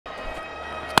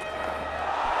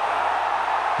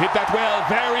Hit that well,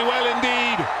 very well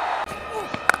indeed.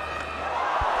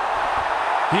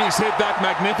 He's hit that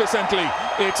magnificently.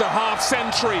 It's a half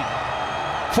century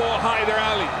for Hyder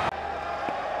Ali.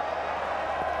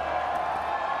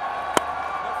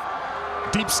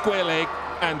 Deep square leg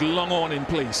and long on in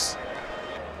place.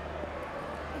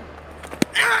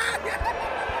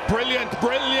 Brilliant,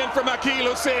 brilliant from Akil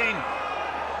Hussain.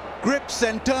 Grips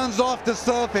and turns off the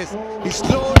surface. He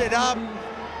slowed it up,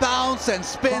 bounce and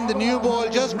spin the new ball,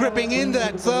 just gripping into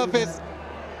that surface.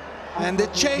 And the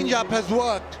change-up has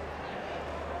worked.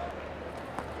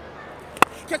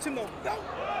 Catch him though. No.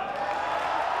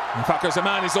 Fakhr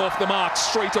Zaman is off the mark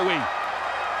straight away.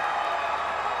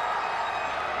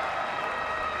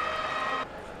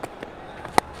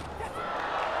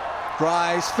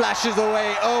 Price flashes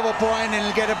away over point and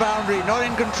he'll get a boundary. Not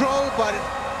in control, but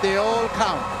they all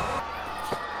count.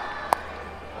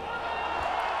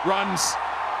 Runs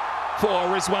for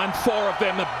Rizwan, 4 of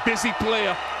them, a busy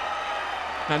player,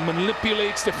 and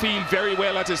manipulates the field very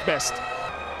well at his best.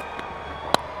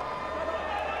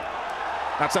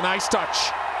 That's a nice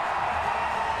touch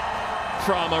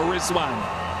from Rizwan.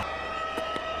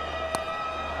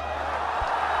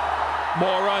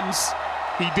 More runs.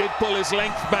 He did pull his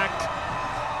length back,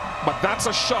 but that's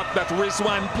a shot that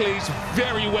Rizwan plays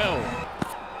very well.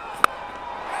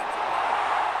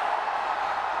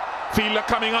 Fielder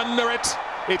coming under it.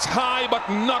 It's high but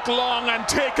not long and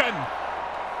taken.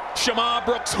 Shamar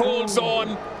Brooks holds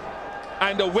on,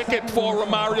 and a wicket for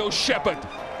Romario Shepherd.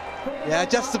 Yeah,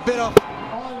 just a bit of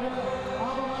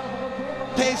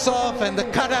pace off and the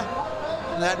cutter.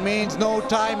 That means no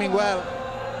timing. Well,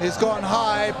 he's gone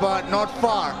high but not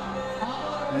far.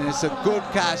 And it's a good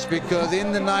catch because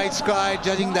in the night sky,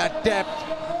 judging that depth,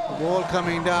 the ball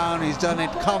coming down, he's done it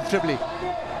comfortably.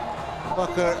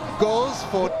 Fakhr goes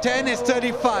for 10, it's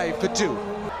 35 for 2.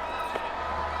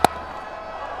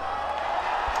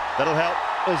 That'll help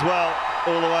as well,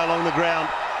 all the way along the ground.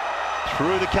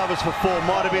 Through the covers for 4,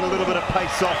 might have been a little bit of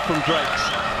pace off from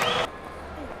Drakes.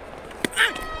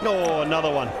 Oh, another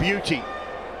one, beauty.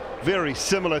 Very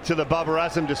similar to the Babar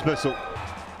Azam dismissal.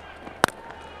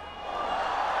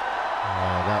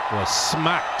 That was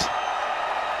smacked.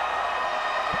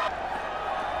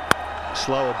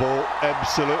 Slower ball,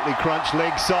 absolutely crunch,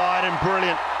 leg side and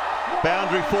brilliant.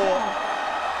 Boundary 4.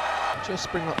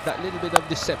 Just bring up that little bit of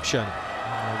deception.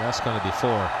 That's going to be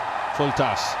 4. Full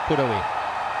toss, put away.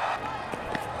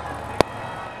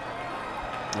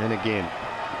 And again,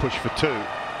 push for 2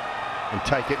 and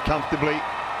take it comfortably.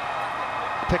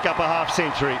 Pick up a half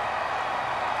century.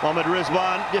 Mohammad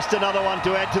Rizwan, just another one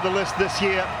to add to the list this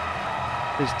year.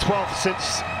 His 12th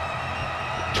since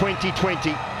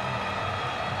 2020.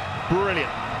 Brilliant.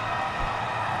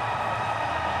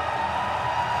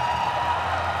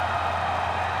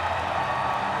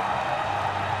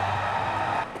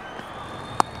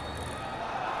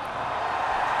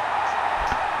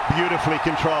 Beautifully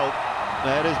controlled.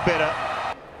 That is better.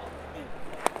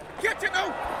 Get it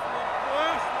now.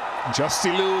 Just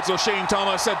eludes O'Shane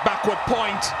Thomas at backward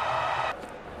point.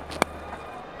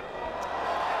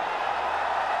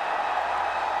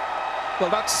 Well,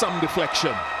 that's some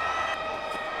deflection.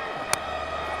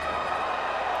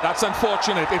 That's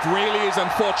unfortunate. It really is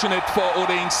unfortunate for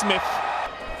Odain Smith.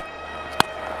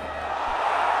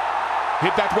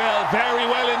 Hit that well, very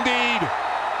well indeed.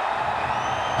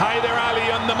 Hyder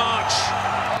Ali on the march.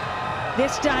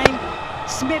 This time,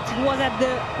 Smith was at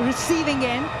the receiving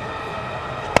end.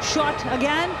 Shot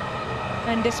again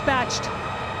and dispatched.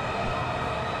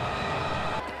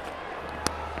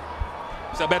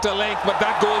 It's a better length, but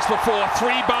that goes for 4.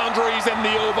 3 boundaries in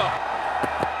the over.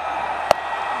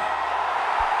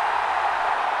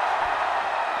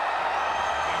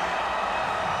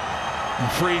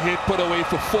 Free hit put away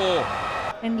for 4.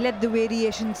 And let the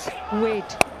variations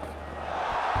wait.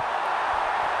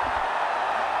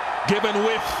 Given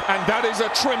width, and that is a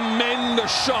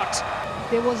tremendous shot.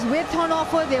 There was width on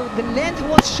offer, the length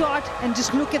was short, and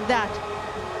just look at that.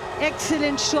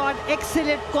 Excellent shot,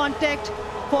 excellent contact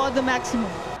for the maximum.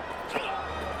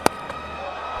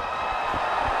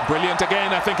 Brilliant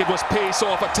again. I think it was pace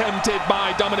off attempted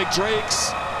by Dominic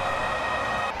Drakes.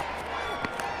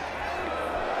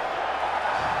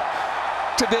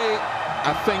 Today,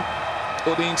 I think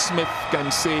Odain Smith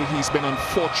can say he's been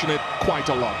unfortunate quite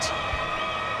a lot.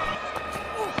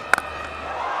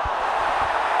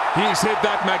 He's hit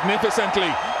that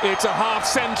magnificently. It's a half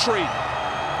century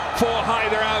for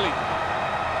Hyder Ali.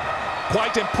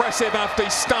 Quite impressive after he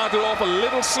started off a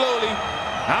little slowly.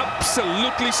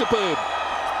 Absolutely superb.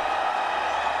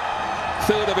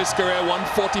 3rd of his career,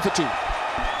 140 for 2.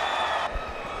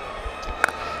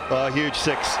 Oh, huge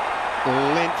 6.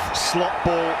 length slot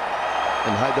ball,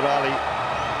 and Haider Ali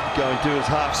going to his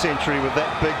half century with that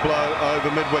big blow over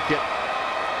mid-wicket.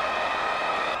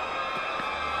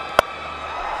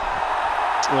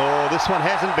 Oh, this one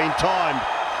hasn't been timed.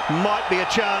 Might be a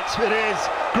chance. It is.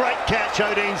 Great catch,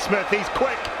 Odean Smith. He's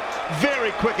quick,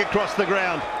 very quick across the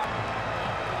ground.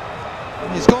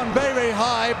 He's gone very, very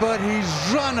high, but he's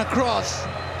run across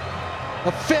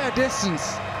a fair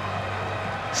distance.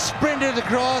 Sprinted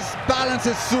across, balance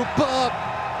is superb,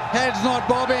 head's not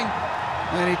bobbing,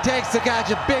 and he takes the catch,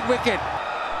 a big wicket.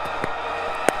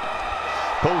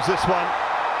 Pulls this one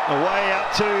away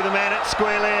out to the man at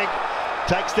square leg,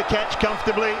 takes the catch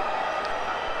comfortably.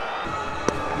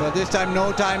 But this time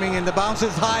no timing, and the bounce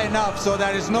is high enough so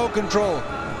there is no control.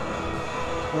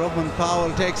 Robin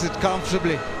Powell takes it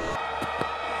comfortably.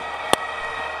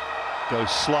 Goes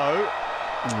slow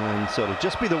and sort of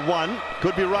just be the one.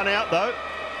 Could be run out though.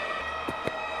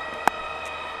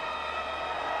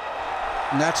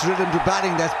 And that's rhythm to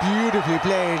batting. That's beautifully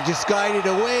played. Just guided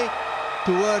away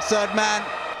towards third man.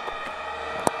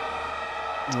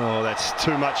 Oh, that's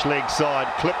too much leg side.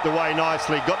 Clipped away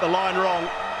nicely. Got the line wrong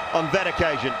on that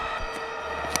occasion.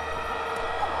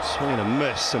 Swing and a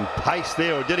miss. Some pace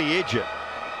there, or did he edge it?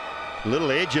 A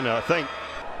little edge in it, I think.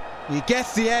 He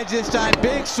gets the edge this time.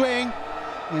 Big swing.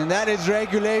 And that is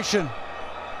regulation.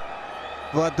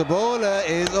 But the bowler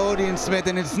is Odean Smith,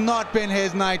 and it's not been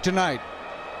his night tonight.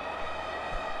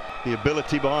 The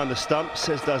ability behind the stumps,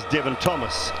 as does Devon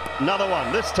Thomas. Another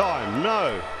one, this time,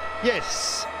 no.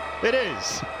 Yes, it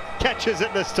is. Catches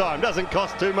it this time, doesn't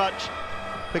cost too much.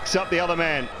 Picks up the other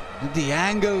man. The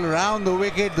angle around the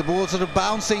wicket, the ball sort of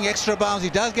bouncing, extra bounce. He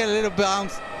does get a little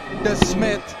bounce. Does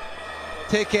Smith.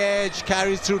 Thick edge,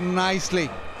 carries through nicely.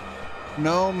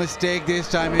 No mistake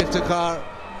this time. Iftikhar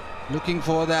looking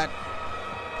for that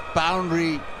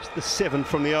boundary. It's the 7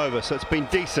 from the over, so it's been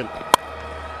decent.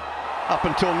 Up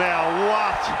until now,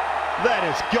 what? That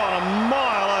has gone a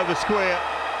mile over square.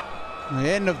 The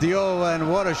end of the over,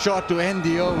 and what a shot to end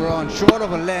the over on. Short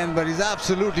of a length, but he's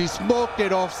absolutely smoked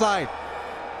it offside.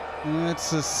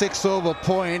 It's a 6-over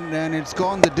point, and it's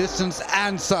gone the distance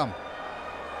and some.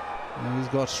 And he's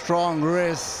got strong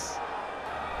wrists.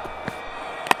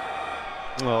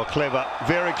 Oh, clever.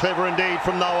 Very clever indeed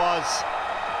from Nawaz.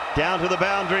 Down to the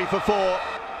boundary for 4.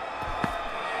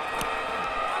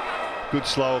 Good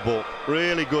slower ball.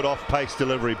 Really good off-pace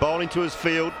delivery. Bowling to his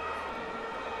field.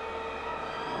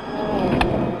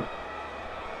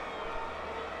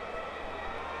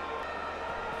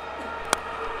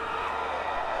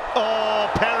 Oh,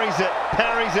 parries it.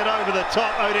 Parries it over the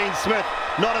top. Odean Smith,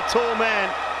 not a tall man.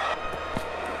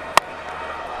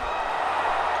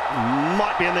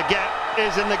 Might be in the gap.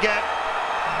 Is in the gap.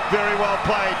 Very well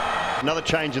played. Another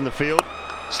change in the field.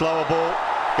 Slower ball.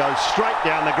 Goes straight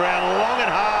down the ground. Long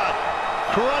and hard.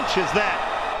 Crunches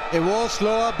that. It was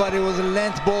slower, but it was a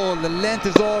length ball. The length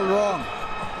is all wrong.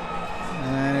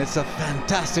 And it's a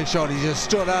fantastic shot. He just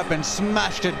stood up and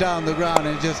smashed it down the ground,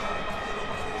 and just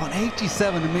on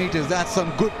 87 meters, that's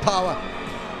some good power.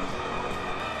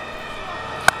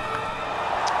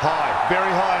 High,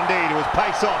 very high indeed. It was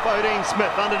pace off. Odean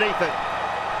Smith underneath it.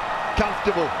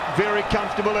 Comfortable, very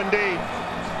comfortable indeed.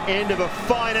 End of a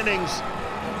fine innings,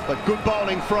 but good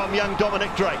bowling from young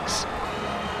Dominic Drakes.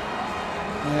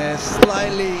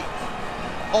 Slightly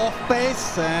off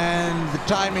base, and the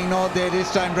timing not there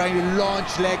this time, trying to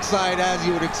launch leg side as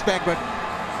you would expect, but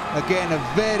again a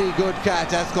very good catch.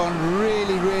 That's gone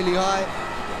really, really high,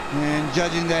 and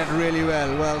judging that really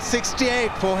well. Well, 68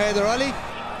 for Haider Ali.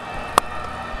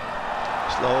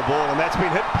 Slower ball, and that's been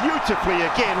hit beautifully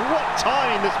again. What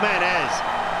timing this man has.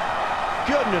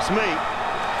 Goodness me.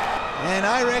 And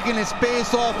I reckon it's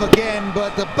pace off again,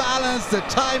 but the balance, the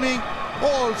timing,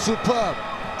 all superb.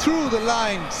 Through the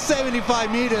line,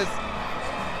 75 meters.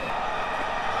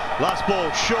 Last ball,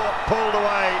 short, pulled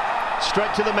away,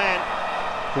 straight to the man.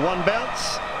 One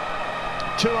bounce,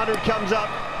 200 comes up.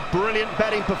 Brilliant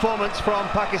batting performance from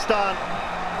Pakistan.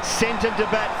 Sent him to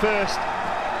bat first.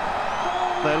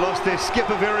 They lost their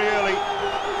skipper very early,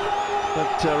 but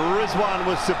Rizwan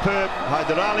was superb.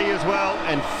 Haider Ali as well,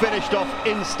 and finished off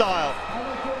in style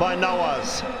by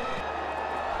Nawaz.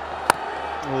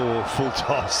 Oh, full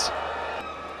toss.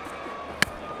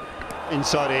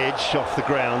 Inside edge off the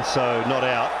ground, so not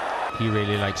out. He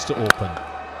really likes to open.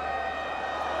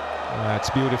 That's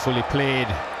beautifully played.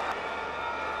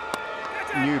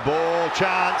 New ball,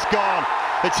 chance, gone.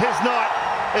 It's his night.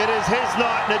 It is his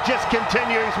night, and it just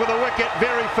continues with a wicket.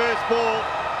 Very first ball.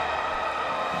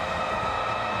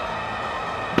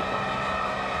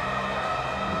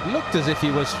 Looked as if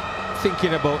he was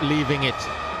thinking about leaving it.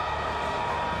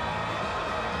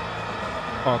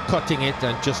 or cutting it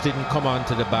and just didn't come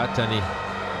onto the bat, and he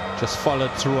just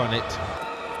followed through on it.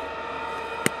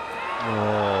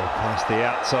 Oh, past the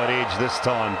outside edge this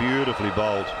time, beautifully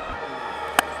bowled.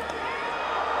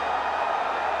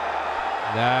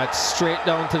 That's straight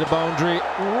down to the boundary,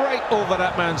 right over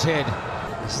that man's head.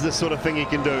 This is the sort of thing he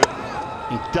can do.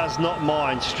 He does not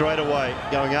mind straight away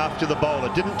going after the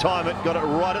bowler. Didn't time it, got it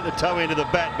right at the toe end of the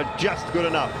bat, but just good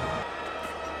enough.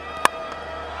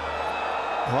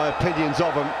 High opinions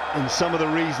of him, and some of the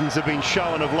reasons have been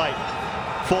shown of late.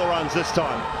 4 runs this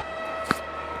time.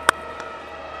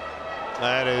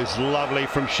 That is lovely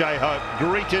from Shai Hope.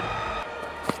 Greeted.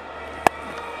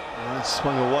 And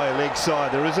swung away leg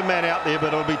side. There is a man out there,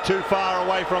 but it'll be too far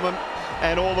away from him,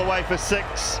 and all the way for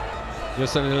 6.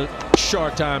 Just a little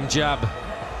short arm jab,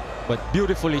 but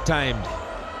beautifully timed.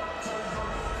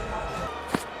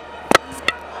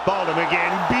 Bowled him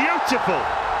again. Beautiful.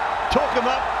 Took him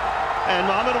up, and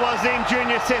Mohammad Wasim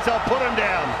Jr. says, I'll put him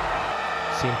down.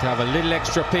 Seemed to have a little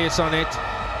extra pace on it.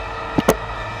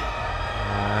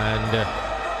 And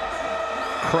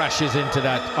crashes into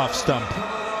that off stump.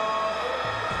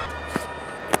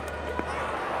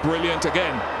 Brilliant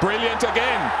again. Brilliant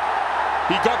again.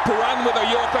 He got Puran with a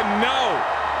Yorker. Now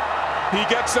he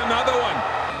gets another one.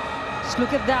 Just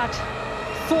look at that.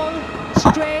 Full,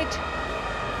 straight.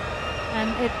 And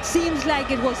it seems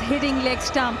like it was hitting leg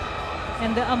stump.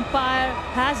 And the umpire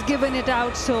has given it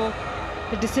out, so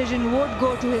the decision would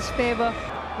go to his favor.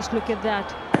 Just look at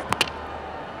that.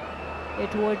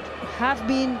 It would have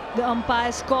been the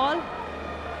umpire's call.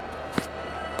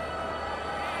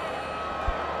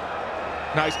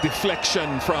 Nice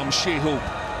deflection from Shai Hope.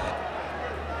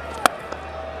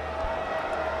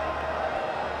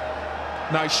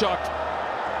 Nice shot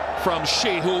from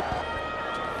Shai Hope.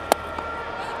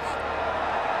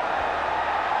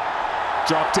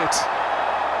 Dropped it.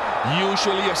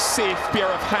 Usually a safe pair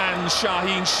of hands,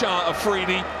 Shaheen Shah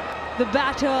Afridi. The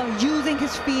batter, using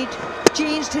his feet,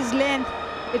 changed his length.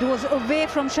 It was away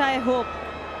from Shai Hope.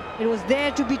 It was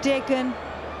there to be taken,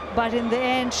 but in the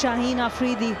end, Shaheen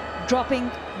Afridi dropping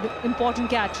the important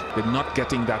catch. They're not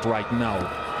getting that right now.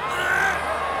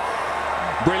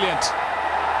 Brilliant.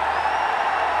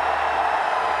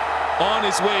 On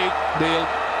his way, they'll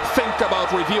think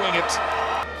about reviewing it.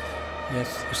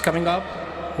 Yes, it's coming up.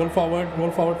 Roll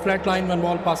forward, flat line when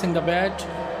ball passing the bat.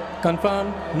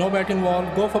 Confirm, no bat in ball.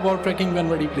 Go for ball tracking when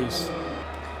ready, please.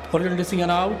 Original decision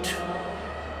out.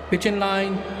 Pitch in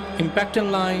line, impact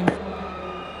in line.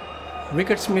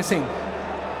 Wickets missing.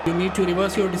 You need to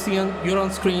reverse your decision. You're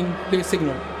on screen. Please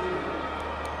signal.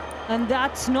 And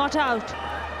that's not out.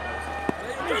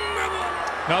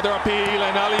 Another appeal,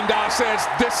 and Alindar says,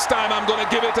 this time I'm going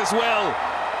to give it as well.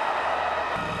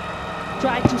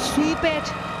 Tried to sweep it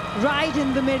right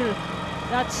in the middle.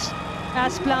 That's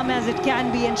as plumb as it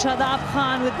can be, and Shadab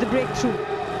Khan with the breakthrough.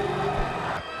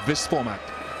 This format.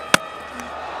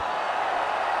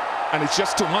 And it's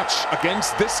just too much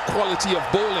against this quality of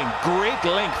bowling. Great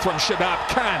length from Shadab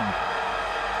Khan.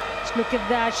 Just look at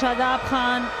that. Shadab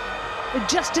Khan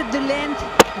adjusted the length.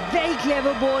 Very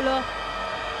clever bowler.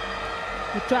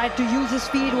 He tried to use his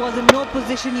feet, was in no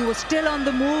position. He was still on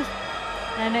the move.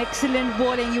 And excellent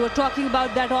bowling. You were talking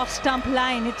about that off-stump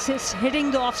line. It's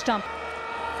hitting the off-stump.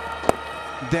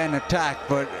 Then attack,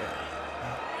 but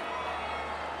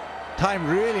timed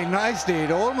really nicely.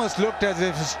 It almost looked as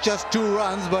if it's just 2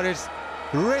 runs, but it's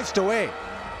raced away.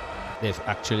 They've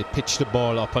actually pitched the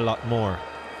ball up a lot more.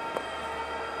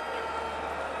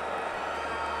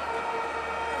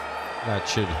 That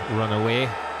should run away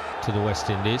to the West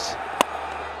Indies.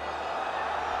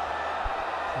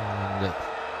 And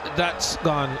that's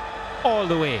gone all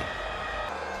the way.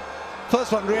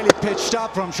 First one really pitched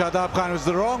up from Shadab Khan. It was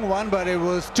the wrong one, but it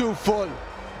was too full.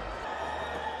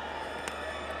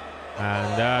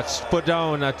 And that's put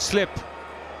down at slip.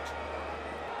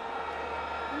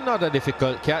 Not a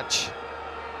difficult catch.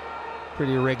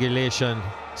 Pretty regulation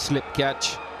slip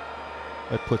catch.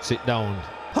 That puts it down.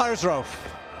 Haris Rauf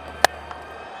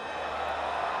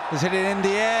is hit it in the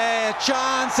air.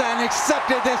 Chance and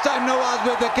accepted this time. Nawaz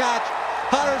with the catch.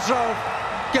 Haris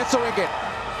Rauf gets a wicket.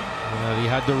 Well, he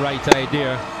had the right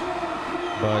idea,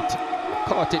 but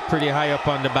caught it pretty high up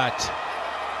on the bat.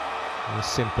 A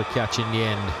simple catch in the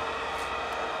end.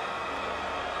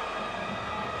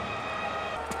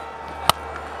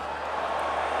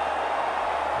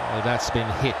 Well, that's been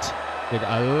hit with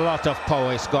a lot of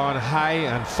power. It's gone high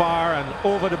and far and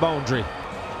over the boundary.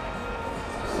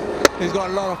 He's got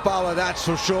a lot of power, that's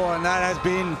for sure, and that has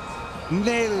been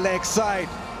nailed leg side.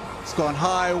 It's gone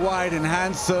high, wide and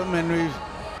handsome, and we've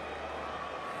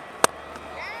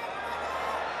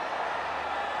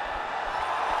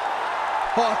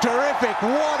Oh, terrific.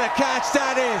 What a catch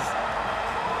that is.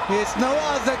 It's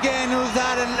Nawaz again who's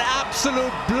had an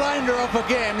absolute blinder of a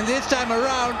game. And this time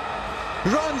around,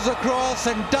 runs across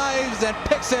and dives and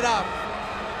picks it up.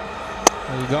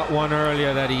 He got one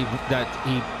earlier that he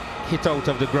hit out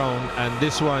of the ground, and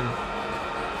this one,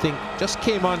 I think, just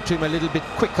came onto him a little bit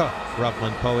quicker.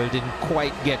 Rovman Powell didn't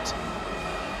quite get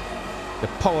the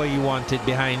power he wanted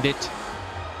behind it.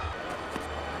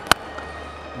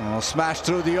 Oh, smashed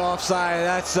through the offside.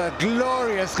 That's a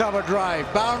glorious cover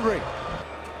drive. Boundary.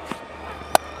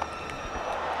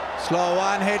 Slow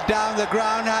one, hit down the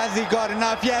ground. Has he got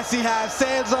enough? Yes, he has.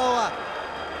 Sails over.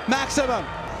 Maximum.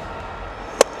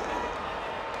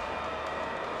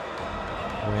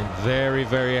 Went very,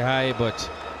 very high, but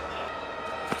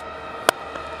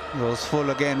Goes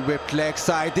full again, whipped leg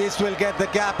side. This will get the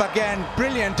gap again.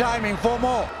 Brilliant timing for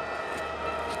more.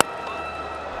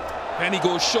 And he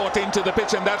goes short into the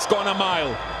pitch, and that's gone a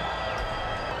mile.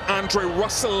 Andre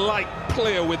Russell-like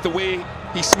player with the way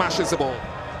he smashes the ball.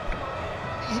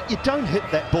 You don't hit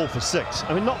that ball for six.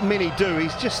 I mean, not many do.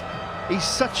 He's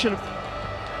such a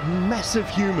massive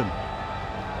human.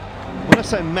 When I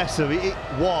say massive,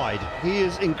 wide. He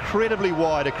is incredibly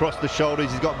wide across the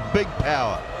shoulders. He's got big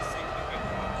power.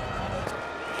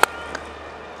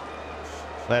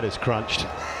 That is crunched.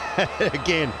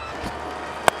 Again.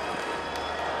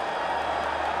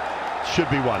 Should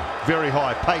be one. Very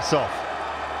high. Pace off.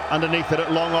 Underneath it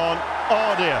at long on.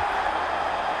 Oh dear.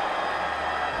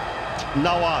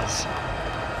 Nawaz.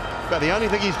 But the only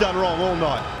thing he's done wrong all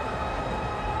night.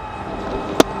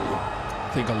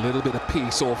 I think a little bit of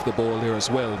pace off the ball there as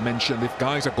well. Mentioned if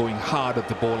guys are going hard at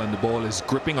the ball and the ball is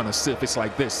gripping on a surface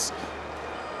like this,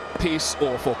 pace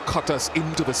off or cutters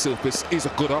into the surface is a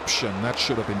good option. That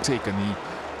should have been taken. He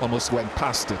almost went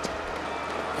past it.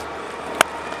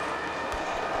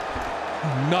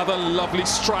 Another lovely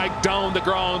strike down the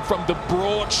ground from the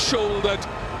broad-shouldered.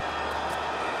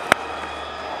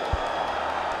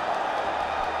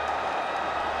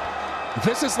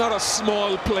 This is not a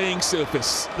small playing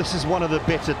surface. This is one of the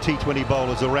better T20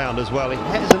 bowlers around as well. He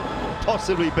hasn't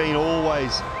possibly been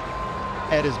always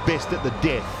at his best at the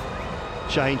death,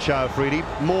 Shaheen Shah Afridi,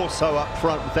 more so up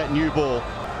front with that new ball.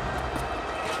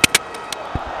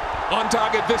 On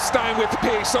target this time with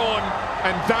pace on,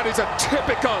 and that is a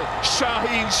typical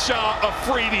Shaheen Shah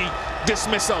Afridi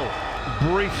dismissal.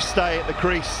 Brief stay at the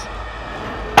crease.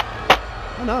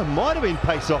 Oh no, might have been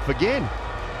pace off again.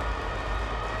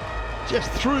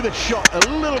 Just threw the shot a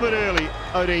little bit early,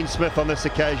 Odean Smith on this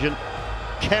occasion.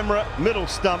 Camera, middle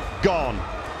stump, gone.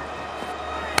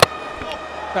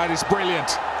 That is brilliant.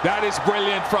 That is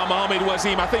brilliant from Ahmed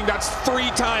Wasim. I think that's 3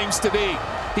 times today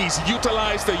he's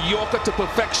utilized the Yorker to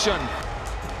perfection.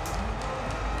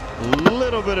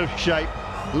 Little bit of shape,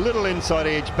 little inside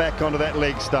edge back onto that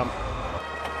leg stump.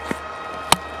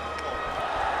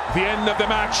 The end of the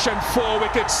match and 4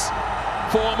 wickets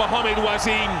for Mohamed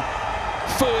Wasim.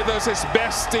 Furthers his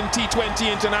best in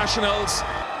T20 internationals.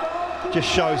 Just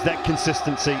shows that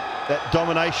consistency, that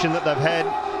domination that they've had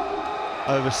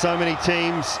over so many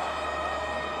teams.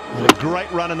 And a great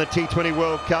run in the T20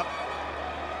 World Cup.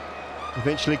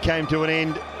 Eventually came to an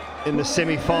end in the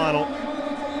semi-final.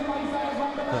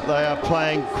 But they are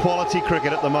playing quality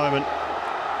cricket at the moment.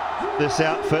 This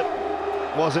outfit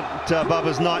wasn't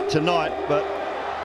Bubba's night tonight, but